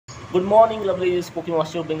Good morning, lovely. This is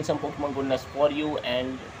PkmnMasterShubh bringing some Pokemon goodness for you.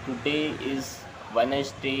 And today is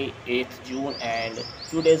Wednesday, 8th June, and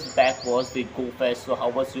 2 days back was the Go Fest. So, how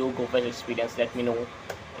was your Go Fest experience? Let me know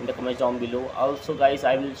in the comments down below. Also, guys,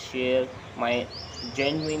 I will share my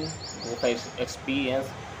genuine Go Fest experience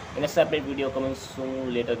in a separate video coming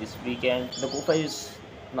soon later this weekend. The Go Fest is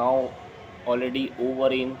now already over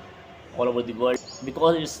in all over the world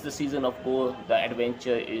because it's the season of Go. The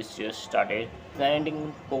adventure is just started.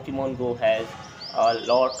 Grinding Pokemon Go has a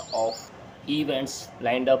lot of events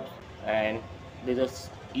lined up, and there's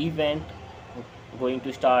a event going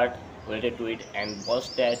to start related to it, and what's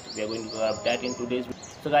that? We are going to cover that in today's video.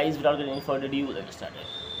 So guys, without getting any further ado, let's start it.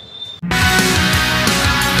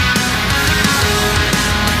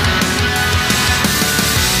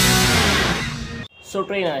 So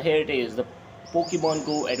trainer, here it is, the Pokemon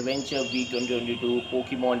Go Adventure Week 2022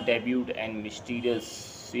 Pokemon Debut and Mysterious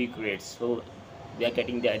Secrets. So we are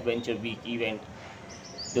getting the Adventure Week event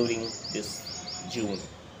during this June.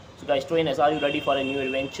 So guys, trainers, are you ready for a new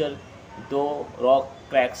adventure? Though rock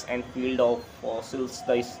cracks and field of fossils,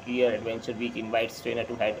 this year Adventure Week invites trainer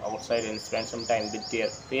to head outside and spend some time with their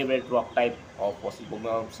favorite rock type of fossil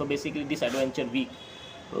Pokemon. So basically this Adventure Week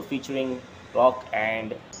featuring rock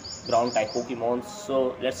and ground type Pokemon.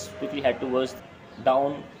 So let's quickly head towards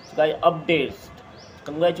down. So guys, updates.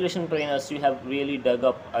 Congratulations trainers, you have really dug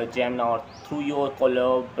up a gem now. Through your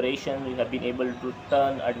collaboration, you have been able to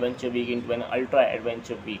turn Adventure Week into an Ultra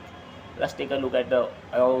Adventure Week. Let's take a look at the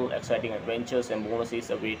all exciting adventures and bonuses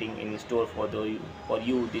awaiting in store for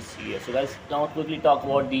you this year. So guys, now quickly talk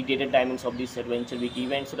about the dated timings of this Adventure Week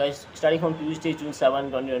event. So guys, starting from Tuesday, June 7,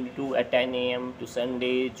 2022 at 10 a.m. to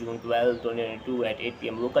Sunday, June 12, 2022 at 8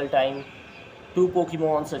 p.m. local time. Two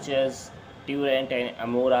Pokemon such as Tyrunt and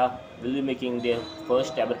Amaura will be making their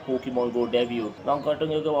first ever Pokemon Go debut. Now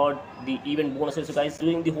talking about the event bonuses. So guys,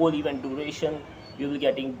 during the whole event duration, you will be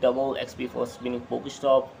getting double XP for spinning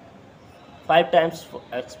Pokestop, 5 times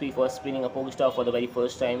XP for spinning a Pokestop for the very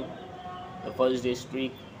first time, the first day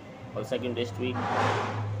streak or the second day streak,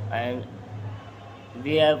 and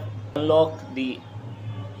we have unlocked the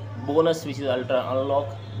bonus which is Ultra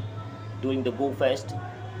Unlock during the Go Fest.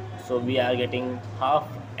 So we are getting half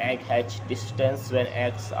egg hatch distance when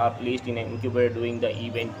eggs are placed in an incubator during the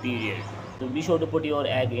event period. So be sure to put your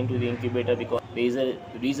egg into the incubator because there is a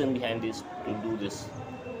reason behind this to do this.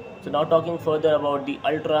 So now talking further about the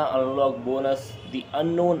Ultra Unlock bonus, the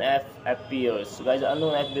Unknown F appears. So guys, the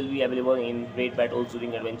Unknown F will be available in Great Battles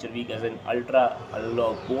during Adventure Week as an Ultra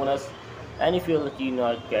Unlock bonus. And if you're lucky,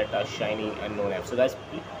 not get a shiny Unknown F. So guys,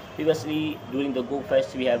 previously during the Go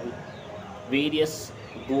Fest, we have various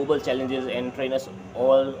global challenges, and trainers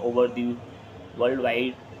all over the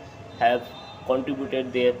worldwide have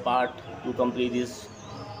contributed their part to complete these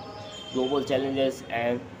global challenges,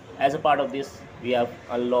 and as a part of this we have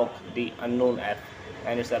unlocked the Unknown F,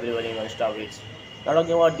 and it's available in 1-star rates. Now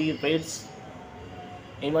talking about the rates,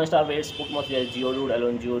 in 1-star rates, Pokemon such as Geodude,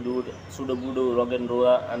 Alone Geodude, Sudowoodo,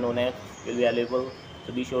 Roggenrola, Unknown F will be available.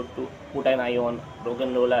 So be sure to put an eye on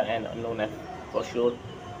Roggenrola and Unknown F for sure.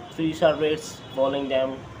 3-star rates following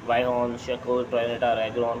them, Rhyhorn, Shackle, Tornata,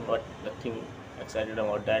 Ragron, but nothing excited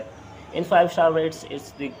about that. In 5-star rates,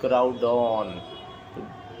 it's the Groudon,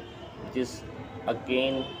 which is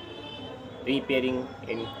again reappearing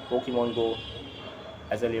in Pokemon Go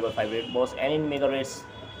as a level 5 rate boss. And in Mega rates,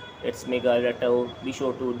 it's Mega Rattle. Be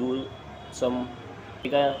sure to do some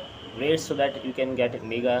Mega rates so that you can get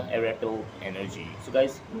Mega Rattle energy. So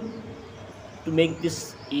guys, to make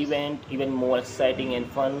this event even more exciting and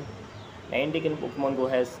fun, Niantic and Pokemon Go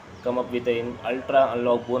has come up with an Ultra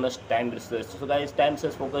Unlock bonus time research. So guys, time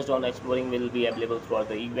research focused on exploring will be available throughout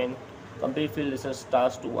the event. Complete field research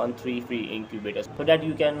tasks to earn 3 free incubators so that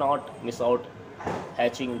you cannot miss out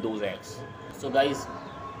hatching those eggs. So guys,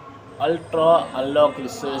 Ultra Unlock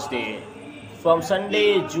Research Day from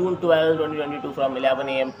Sunday, June 12, 2022 from 11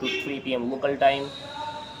 a.m. to 3 p.m. local time.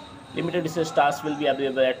 Limited research tasks will be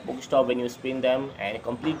available at Pokestop when you spin them and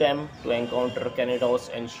complete them to encounter Canidos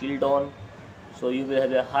and Shieldon. So you will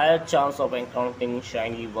have a higher chance of encountering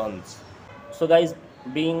shiny ones. So guys,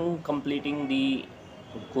 being completing the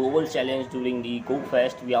global challenge during the Go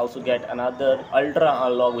Fest, we also get another Ultra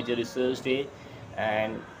Unlock which is Research Day,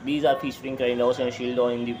 and these are featuring Canidos and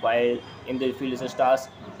Shieldon in the wild in the field research task.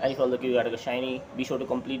 And if you're lucky you got a shiny, be sure to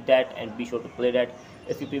complete that and be sure to play that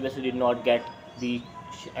if you previously did not get the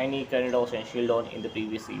shiny Canidos and Shieldon in the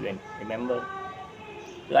previous event. Remember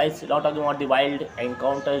guys, now talking about the wild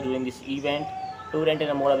encounters during this event, Tyrunt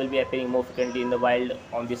and Amaura will be appearing more frequently in the wild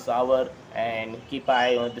on this hour, and keep an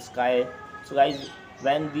eye on the sky. So guys,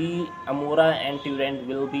 when the Amaura and Tyrunt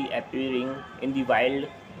will be appearing in the wild,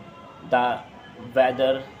 the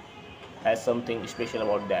weather has something special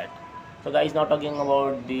about that. So guys, now talking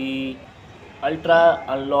about the Ultra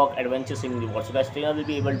Unlock Adventure Sim rewards. So guys, trainer will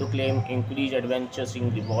be able to claim increased Adventure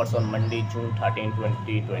Sim rewards on Monday, June 13,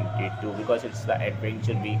 2022 because it's the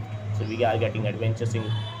Adventure Week. So we are getting Adventure Sim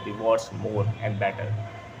rewards more and better.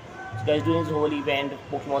 So guys, during this whole event,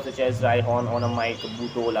 Pokemon such as Rhyhorn, Onomite,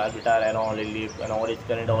 Kabuto, Larvitar, Aeron, Lilip, and Orange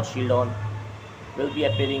Current or Shieldon will be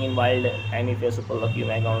appearing in wild, and if you're super lucky, you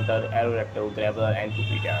may encounter Aerodactyl, Graveler, and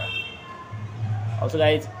Pupita. Also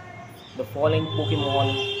guys, the following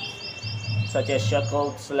Pokemon such as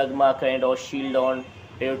Shuckle, Slugma, Current or Shieldon,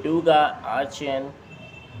 Tortuga, Archon,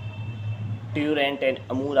 Tyrunt, and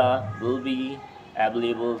Amaura will be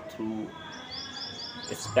available through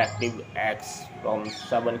respective eggs from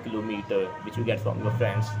 7 km, which you get from your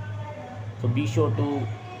friends. So be sure to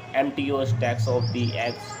empty your stacks of the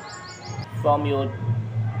eggs from your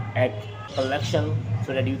egg collection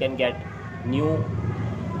so that you can get new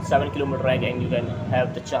 7 km egg and you can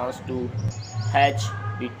have the chance to hatch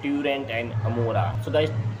the Tyrunt and Amaura. So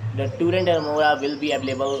guys, the Tyrunt and Amaura will be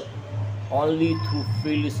available only through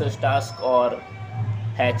field research task or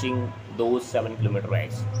hatching those 7 km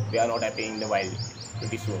eggs. They are not appearing in the wild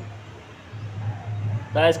pretty soon.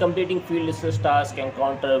 Guys, completing field research task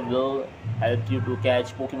encounter will help you to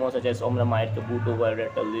catch Pokemon such as Omramite, Kabuto,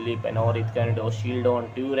 Aerodactyl, Lilip, and Orith, Current,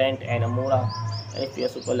 Shieldon, Tyrunt, and Amaura. And if you are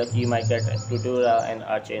super lucky, you might get Tortuga and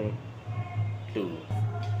Archon too.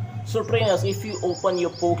 So trainers, if you open your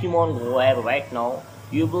Pokemon Go app right now,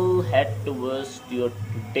 you will head towards your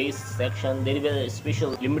today's section. There is a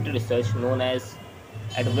special limited research known as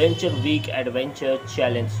Adventure Week Adventure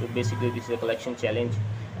Challenge. So basically this is a collection challenge,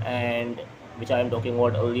 and which I am talking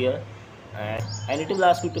about earlier, and it will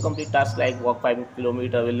ask you to complete tasks like walk 5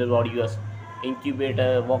 km will reward you as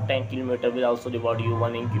incubator, walk 10 km will also reward you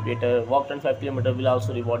 1 incubator, walk 25 km will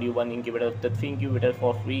also reward you 1 incubator, the 3 incubator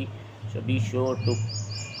for free. So be sure to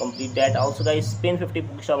complete that. Also guys, spin 50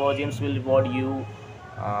 Pokestop gems will reward you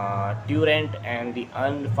Tyrunt, and the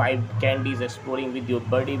earn 5 candies exploring with your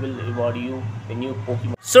buddy will reward you the new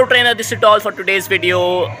Pokemon. So trainer, this is all for today's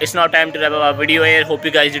video. It's now time to wrap up our video here. Hope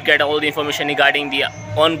you guys did get all the information regarding the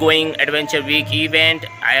ongoing Adventure Week event.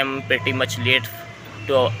 I am pretty much late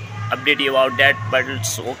to update you about that, but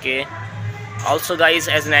it's okay. Also guys,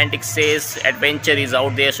 as Niantic says, adventure is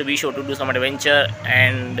out there, so be sure to do some adventure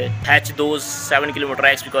and hatch those 7 km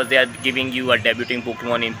eggs because they are giving you a debuting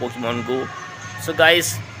Pokemon in Pokemon Go. So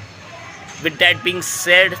guys, with that being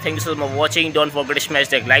said, thank you so much for watching. Don't forget to smash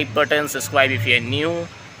that like button, subscribe if you are new,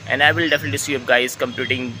 and I will definitely see you guys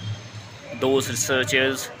completing those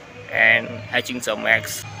researches and hatching some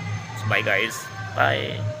eggs. So bye guys,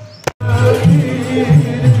 bye.